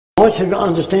want you to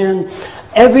understand,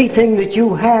 everything that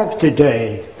you have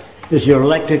today is your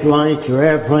electric lights, your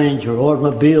airplanes, your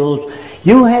automobiles.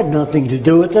 You had nothing to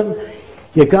do with them.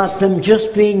 You got them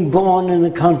just being born in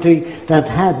a country that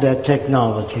had that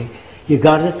technology. You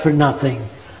got it for nothing.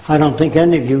 I don't think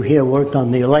any of you here worked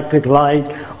on the electric light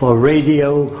or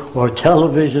radio or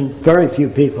television. Very few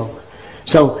people.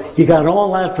 So you got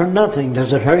all that for nothing.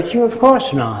 Does it hurt you? Of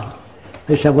course not.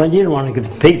 They said, well, you don't want to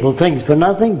give people things for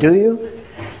nothing, do you?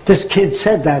 This kid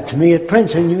said that to me at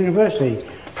Princeton University.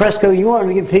 Fresco, you want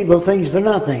to give people things for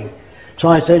nothing. So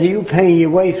I said, are you paying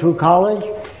your way through college?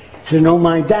 He said, no,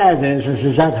 my dad is. I said,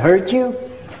 does that hurt you?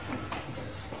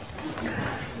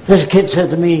 This kid said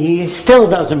to me, he still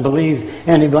doesn't believe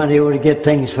anybody ought to get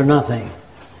things for nothing.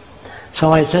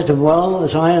 So I said to him, well,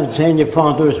 as I understand, your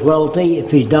father is wealthy.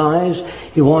 If he dies,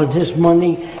 you want his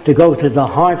money to go to the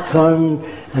Heart Fund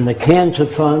and the Cancer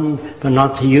Fund, but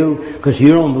not to you, because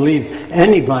you don't believe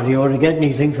anybody ought to get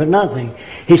anything for nothing.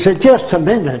 He said, just a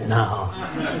minute now.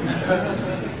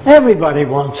 Everybody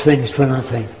wants things for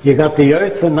nothing. You got the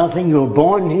earth for nothing. You were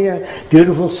born here.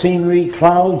 Beautiful scenery,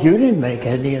 clouds. You didn't make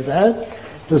any of that.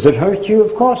 Does it hurt you?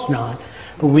 Of course not.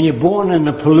 But when you're born in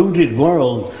a polluted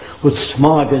world with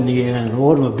smog in the air and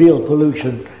automobile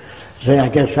pollution, say, I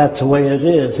guess that's the way it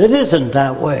is. It isn't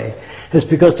that way. It's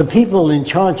because the people in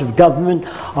charge of government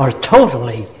are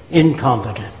totally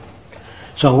incompetent.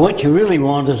 So what you really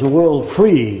want is a world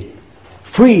free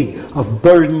of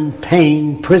burden,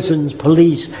 pain, prisons,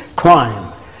 police,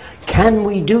 crime. Can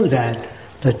we do that?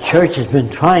 The church has been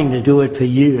trying to do it for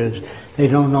years. They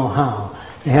don't know how.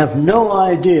 They have no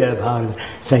idea of how to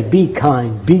say, be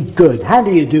kind, be good. How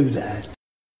do you do that?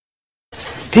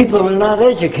 People are not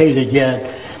educated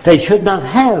yet. They should not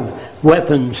have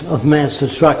weapons of mass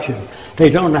destruction.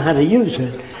 They don't know how to use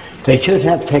it. They should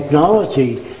have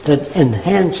technology that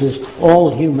enhances all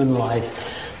human life.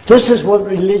 This is what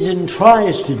religion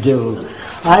tries to do.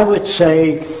 I would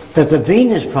say that the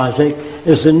Venus Project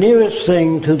is the nearest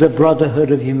thing to the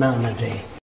brotherhood of humanity.